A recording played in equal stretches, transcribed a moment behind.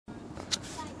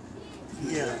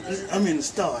Yeah, I'm in the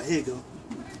star. Here you go.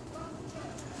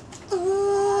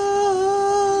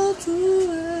 Oh, to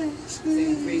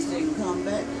Sing freestyling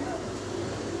comeback.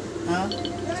 huh?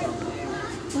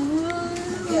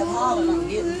 Yeah, Harlan, I'm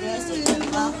getting dressed and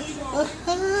getting out.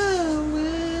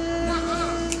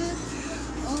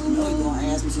 You know you're gonna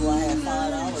ask me do I have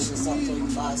 $5 or something so you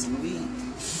can buy some weed.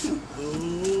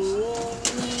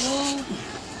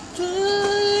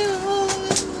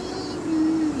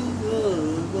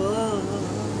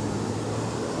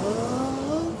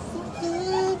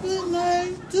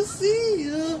 To see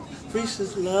you,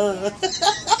 precious love.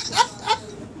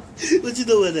 What you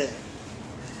doing that?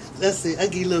 That's it. I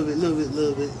give you a little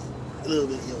bit,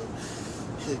 yo.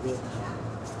 Here you go.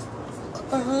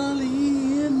 Early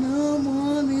in the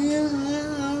morning,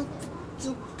 I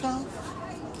took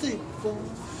coffee for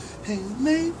and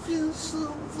made feel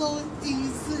so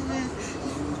easy.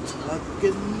 You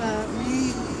talking about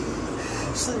me.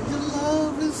 Say your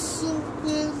love is so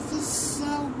good, it's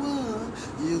sour.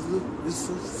 You look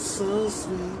so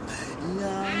sweet.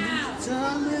 Now you're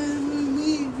telling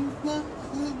me you want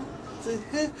to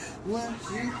hear what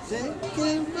you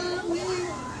thinking about me.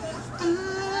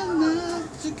 I'm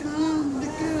not your kind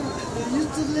of girl I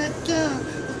used to let go.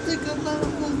 Think about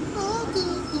one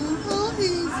all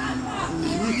easy.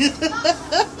 What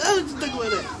you think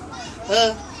about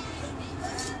that?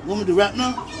 Want me to rap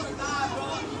now?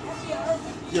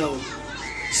 Yo,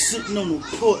 sitting on the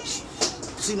porch,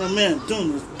 see my man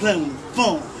doing this, playing with the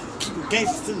phone, keeping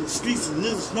gangsters in the streets and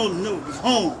niggas know to never be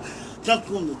home.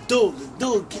 Knock on the door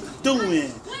get the door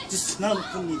in. Just not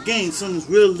from the game, something's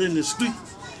real in the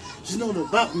streets. You know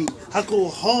about me, I go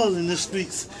hard in the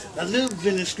streets. I live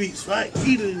in the streets, right?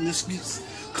 Eat it in the streets.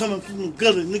 Coming from the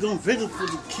gutter, nigga, I'm ready for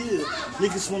the kill.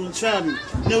 Niggas wanna try me,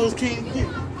 niggas can't get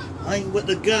me. I ain't what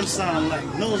the gun sound like,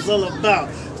 know it's all about.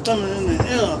 Thunder in the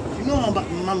air, you know I'm about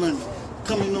my money.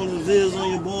 Coming on the zills on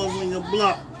your boys on your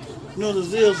block. You know the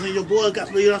zills and your boy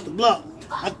got laid off the block.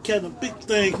 I catch a big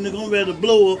thing, nigga, I'm ready to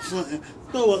blow up something,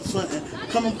 throw up something.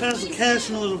 Coming past the cash,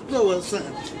 you know to throw up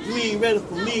something. You ain't ready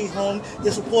for me, homie.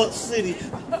 It's a Port City.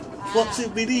 Port City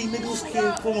BD, niggas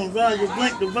came from Roger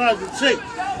Blank to Roger Check.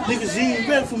 Niggas, you ain't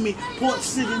ready for me. Port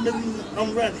City, nigga,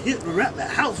 I'm ready to hit the rap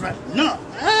that house right now.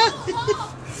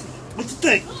 What you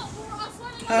think?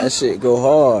 Huh? That shit go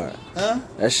hard. Huh?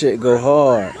 That shit go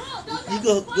hard. You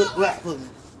go rap for me.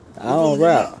 I don't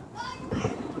rap.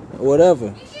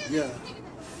 Whatever. Yeah.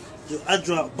 Yo, I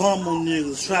drop bomb on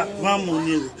niggas, trap bomb on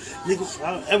niggas. Niggas,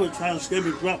 I don't ever try to scare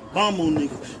me, drop bomb on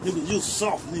niggas. Niggas, you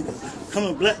soft nigga.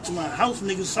 Coming black to my house,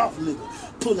 niggas, soft nigga.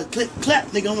 Pull a click, clap,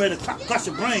 nigga, I'm ready to crush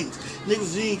your brains.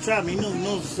 Niggas, you ain't try me, you know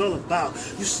what it's all about.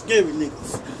 You scary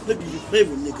niggas. Look at your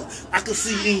favorite nigga. I can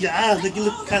see in your eyes, nigga, you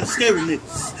look kind of scary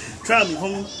niggas. Try me,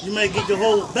 homie. You might get your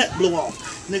whole back blow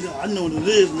off. Nigga, I know what it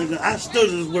is, nigga. I study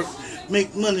this work.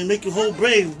 Make money, make your whole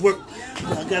brain work.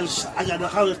 I got a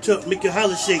holler truck, make your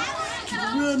holler shake. Keep the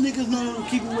real niggas know,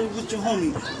 keep it with your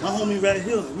homie. My homie right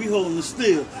here, we holding the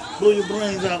steel. Blow your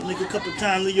brains out, nigga, a couple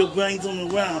times, leave your brains on the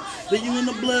ground. Leave you in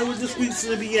the blood with the streets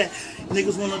to be at.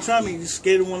 Niggas wanna try me, you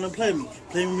scared to wanna play me.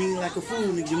 Play me like a fool,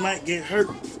 nigga, you might get hurt.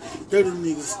 Dirty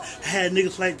niggas, I had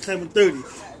niggas like 730.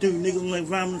 Dude, niggas like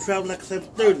rhyme and travel like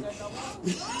 730.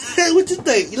 Hey, what you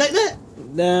think? You like that?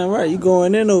 Damn right, you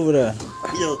going in over there.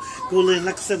 Yo, go in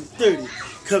like 730.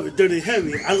 Cover dirty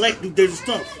heavy. I like do dirty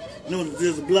stuff. You know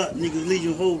there's a block, niggas leave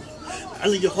your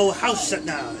whole house shut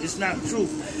down. It's not true.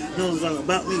 You know it's all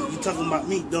about me. You talking about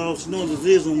me, dogs. You know what it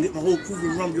is. I'm gonna get my whole crew to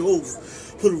run your over.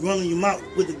 Put a run in your mouth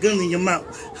with a gun in your mouth.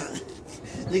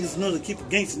 Niggas know to keep a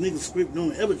gangster. Niggas script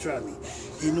don't ever try me.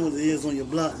 You know what it is on your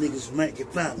block, niggas might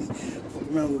get find me.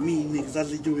 Fuck around with me, niggas, I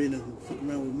leave you in the, fuck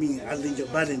around with me, I leave your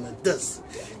body in the dust.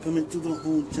 Coming through the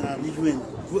whole time, leave you in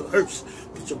a hearse.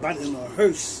 Put your body in a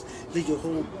hearse. Leave your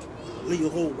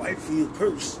whole wife in your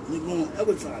purse. Nigga won't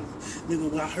ever try me.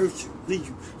 Nigga, when I hurt you, leave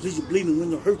you bleeding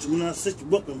when I hurt you, when I set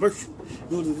you up and burst you.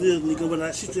 You know what it is, nigga, when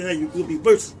I shoot your head, you'll be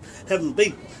bursting, having a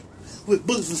baby with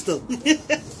bullets and stuff.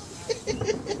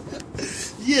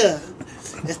 Yeah,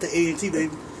 that's the A&T,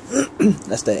 baby.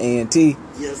 That's the A&T.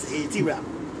 Yeah, it's the A&T rap.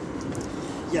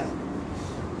 Yeah,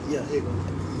 here you go.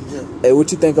 Yeah. Hey, what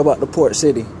you think about the Port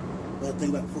City? What I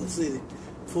think about Port City?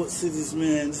 Port City's,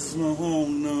 man, this is my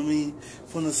home, you know what I mean?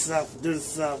 From the South, dirty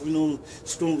South, you know,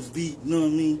 strongest beat, you know what I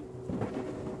mean?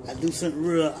 I do something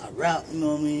real, I rap, you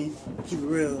know what I mean? Keep it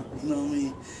real, you know what I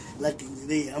mean? Like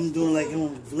I'm doing like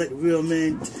the real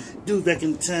man do back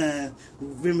in time.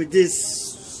 Remember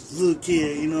this little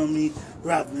kid, you know what I mean?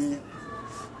 Rap, man.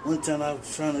 One time I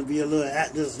was trying to be a little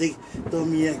actor, they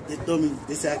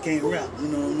said I can't rap, you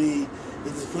know what I mean? They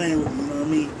just playing with me, you know what I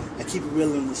mean? I keep it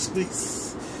real in the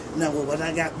streets. Now, when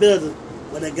I got better,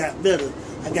 But I got better.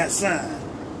 I got signed.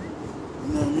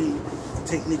 You know what I mean?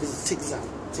 Take niggas' tickets out.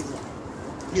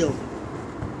 Yo.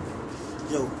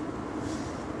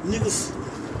 Niggas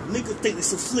think they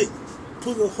so slick.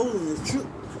 Put a hole in the trip.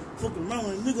 Fuck around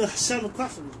with a nigga, shot him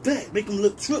across the back. Make him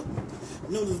look trip.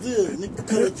 You know what it is? Nigga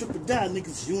cut a trip or die.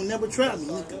 Niggas, you will never try me,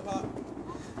 nigga.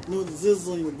 You know what it is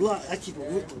on your block? I keep a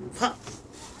whip and pop.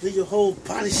 These your whole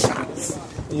body shots.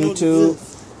 YouTube.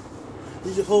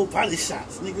 These your whole body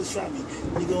shots. Niggas try me.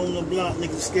 Nigga on the block,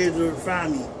 niggas scared to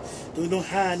find me. Don't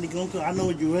hide, nigga. Don't come. I know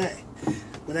where you at.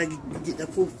 When I get that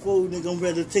 4-4, nigga, I'm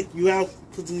ready to take you out,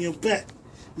 put it in your back.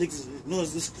 Niggas, you know,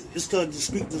 it's called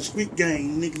the street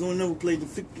gang. Niggas don't never play the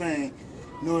fake thing.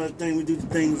 You know that thing, we do the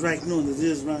things right. You know what it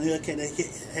is around here. I can't have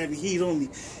heavy heat on me.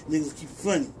 Niggas keep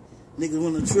funny. Niggas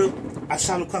want to trip. I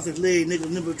shot across his leg, niggas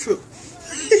never trip.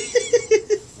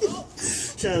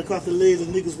 Shot across the legs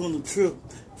and niggas want to trip.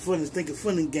 Funny, thinking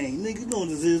funny game. Nigga, you know what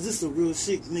this is. This is a real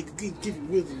shit. Nigga, keep you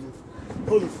with me.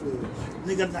 Holy food.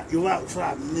 Nigga, I knock you out,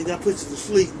 try me. Nigga, I put you to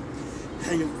sleep.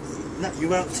 Have you knock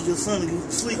you out to your son and go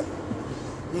to sleep.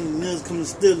 Niggas come and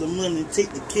steal the money, take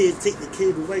the kid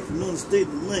away from them, steal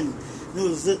the money. You know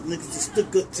what's up, niggas, just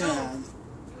stuck up time.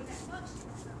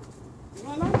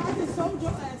 Well, I just told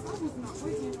your ass I was not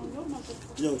waiting on your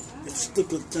motherfucker. Yo, it's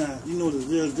stuck up time. You know what it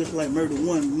is, just like Murder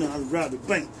One, you know how to rob the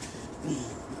bank.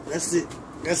 That's it.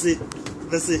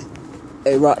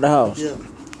 Hey, Rock the House. Yeah.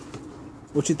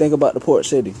 What you think about the Port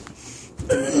City?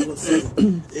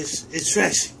 It's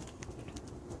trashy.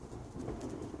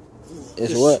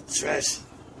 It's what? Trashy.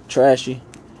 Trashy.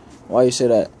 Why you say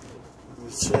that?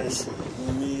 It's trashy.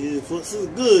 I mean, if it's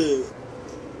good,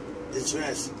 it's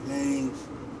trashy, man.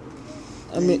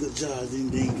 I mean, good job. They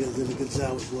ain't did a good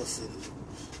job with Port City.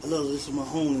 I love this for my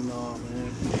home and all,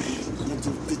 man. I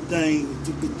do good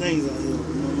things out here. You know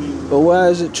what I mean? but why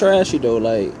is it trashy though?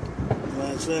 Like,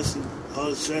 Why it's trashy? All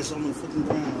the trash on the fucking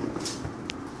ground.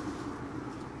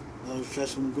 All the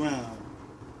trash on the ground.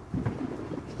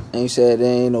 and you said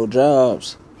there ain't no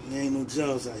jobs. There ain't no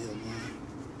jobs out here, man.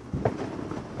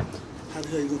 How the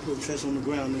hell you gonna put trash on the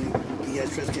ground and you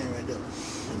got a trash can right there?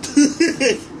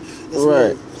 That's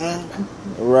Right. Huh?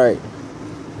 Right.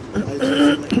 Like,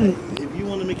 if you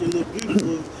want to make it look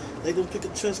beautiful, they gonna pick a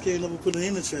trash can up and put it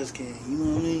in the trash can. You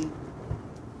know what I mean?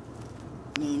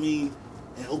 You know what I mean?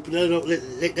 And open that up,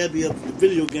 let that be up the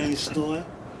video game store.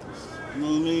 You know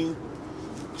what I mean?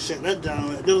 Shut that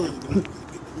down right there.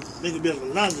 Make it be like a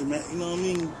laundromat, you know what I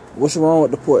mean? What's wrong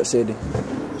with the Port City?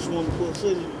 What's wrong with Port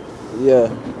City? Yeah.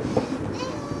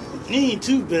 It ain't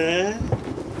too bad.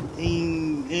 It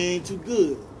ain't too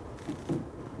good.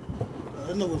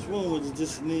 I know what's wrong with it.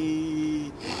 Just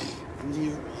need a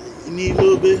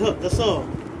little bit of help. That's all.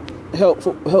 Help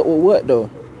with what though?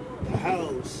 The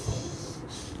house,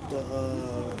 the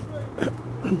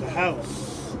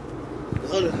house,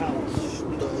 the other house,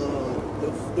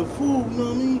 the food. You know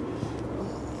what I mean?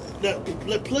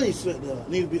 That place right there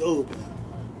need to be open.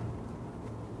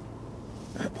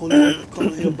 Police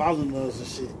coming here bothering us and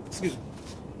shit. Excuse me.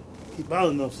 He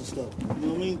bothering us and stuff. You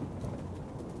know what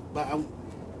I mean?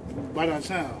 By that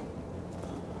time.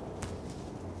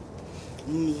 I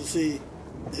mean to say,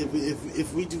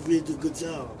 if we do really do a good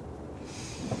job,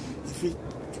 if we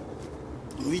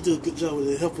do a good job with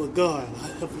the help of God,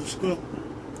 help of the Script,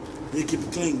 they keep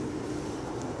it clean.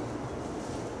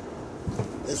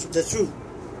 That's true.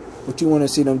 What you want to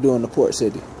see them do in the Port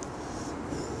City?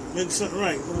 Make something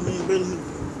right. You know what I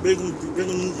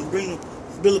mean?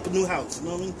 Build up a new house. You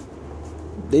know what I mean?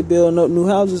 They building up new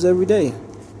houses every day.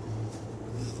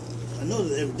 I know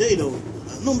that every day though. I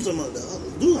know I'm talking about that.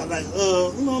 Dude, I like, you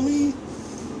know what I mean?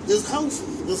 There's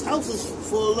houses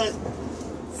for like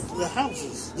the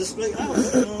houses, display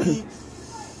houses. You know what I mean?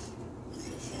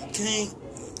 You can't.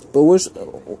 But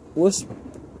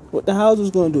what the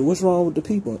houses gonna do? What's wrong with the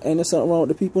people? Ain't there something wrong with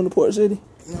the people in the Port City?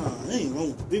 Nah, it ain't wrong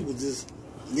with the people. Just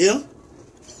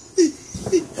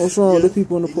What's wrong with the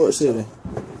people in the Port City?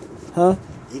 Huh?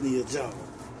 They need a job.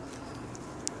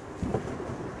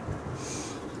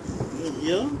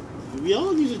 Yeah, we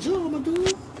all need a job, my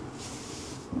dude.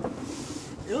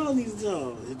 We all need a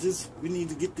job. We need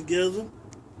to get together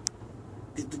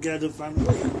and find a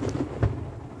way.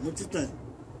 What you think?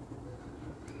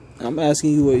 I'm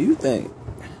asking you what you think.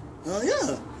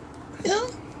 Yeah,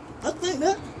 I think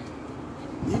that.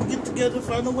 You can get together and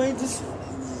find a way to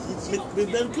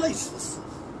make better places.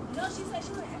 No, she said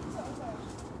she would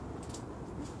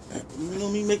You know what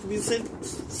I mean? Make it be a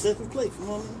safer place, you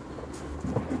know what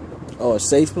I mean? Oh, a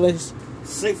safe place?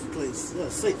 Safer place, yeah,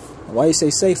 safe. Why you say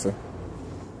safer?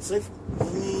 Safer, I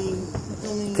mean...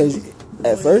 Because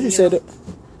at first you said it.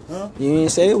 Huh? You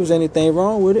didn't say it was anything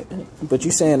wrong with it, but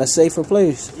you saying a safer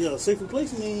place. Yeah, safer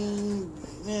place mean,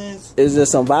 man. Is there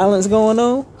some violence going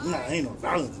on? Nah, ain't no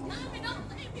violence going on.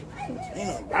 Ain't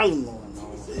no violence going on.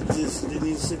 It just, they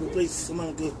need a safer place.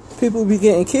 Somebody go. People be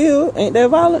getting killed. Ain't that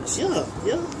violence? Yeah.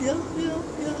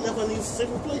 That's why I need a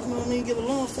safer place, you know what I mean? Get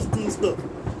alarm system and stuff.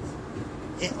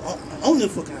 And on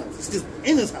this fucking house. It's just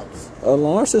in this house.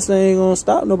 Alarm system ain't gonna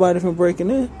stop nobody from breaking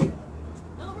in.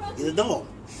 Get a dog.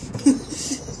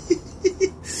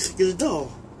 Get a dog.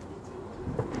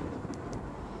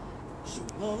 Shoot,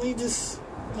 you know what I mean? I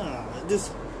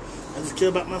just care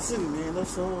about my city, man.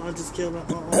 That's all. I just care about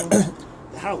my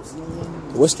the house. You know what I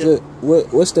mean?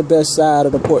 What's the best side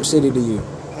of the port city to you?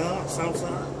 South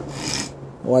side.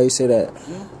 Why you say that?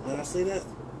 When I say that,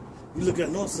 you look at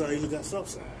north side, you look at south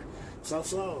side. South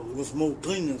side was more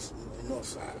cleanness than north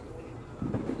side.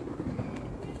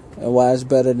 And why it's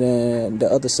better than the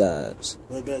other sides?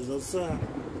 Way better than the other side.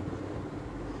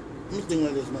 Let me think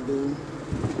like this, my dude.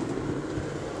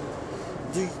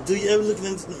 Do you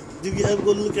ever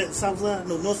go look at south side?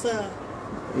 No, north side?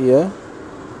 Yeah.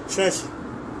 Trashy.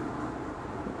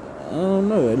 I don't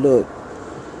know. It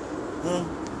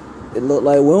look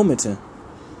like Wilmington.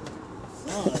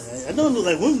 I don't look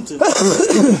like Wilmington.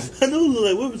 I don't look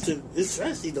like Wilmington. It's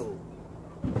trashy though.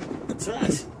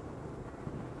 Trashy.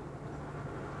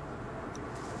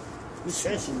 It's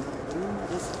trashy, man.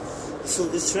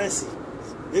 It's trashy.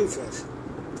 They were trashy.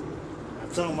 I'm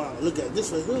talking about, look at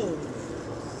this right here.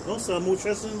 North side more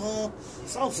trashy than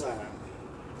south side.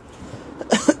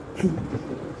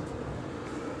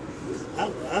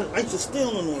 I used to stay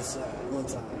on the north side one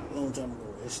time, a long time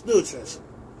ago. It's still trashy.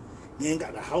 You ain't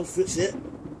got the house fixed yet.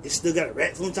 It still got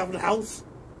rats on top of the house.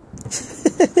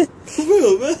 For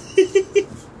real, man.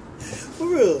 For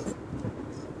real.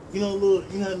 You know,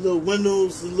 little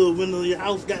windows, the little window of your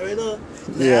house got right up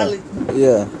in the alley.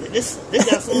 Yeah. They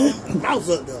got some mouse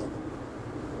up there.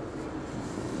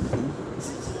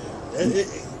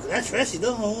 That's trashy,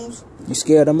 though, Holmes. You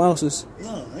scared of mouses?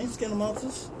 No, I ain't scared of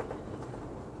mouses.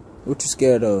 What you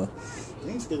scared of? I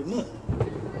ain't scared of nothing.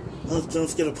 I'm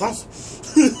scared of possum.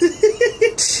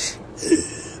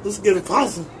 I'm scared of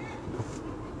possum.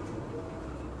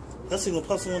 I seen a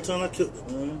possum one time, I killed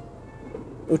it, man.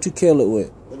 What you kill it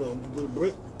with? With a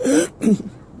brick.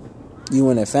 You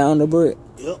went and found the brick?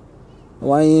 Yep.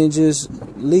 Why you didn't just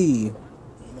leave?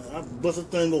 Man, I bust the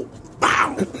thing, go,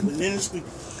 BOW! And then it's sleep.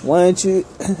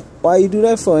 Why you do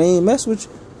that for? He ain't mess with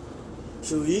you.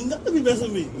 Shoot, he ain't got to be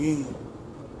messing with me.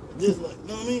 Just like, you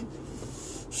know what I mean?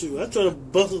 Shoot, I try to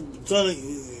bust it,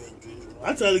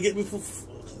 I try to get me for,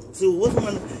 so what's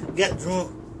one got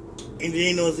drunk and they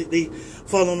ain't know they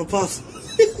fall on the possum.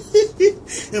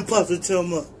 And possum tell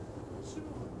them up.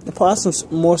 The possum's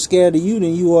more scared of you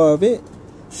than you are of it.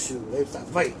 Shoot, they start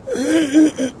fighting.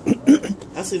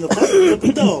 I seen the possum with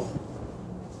the dog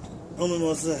on the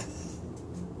north side.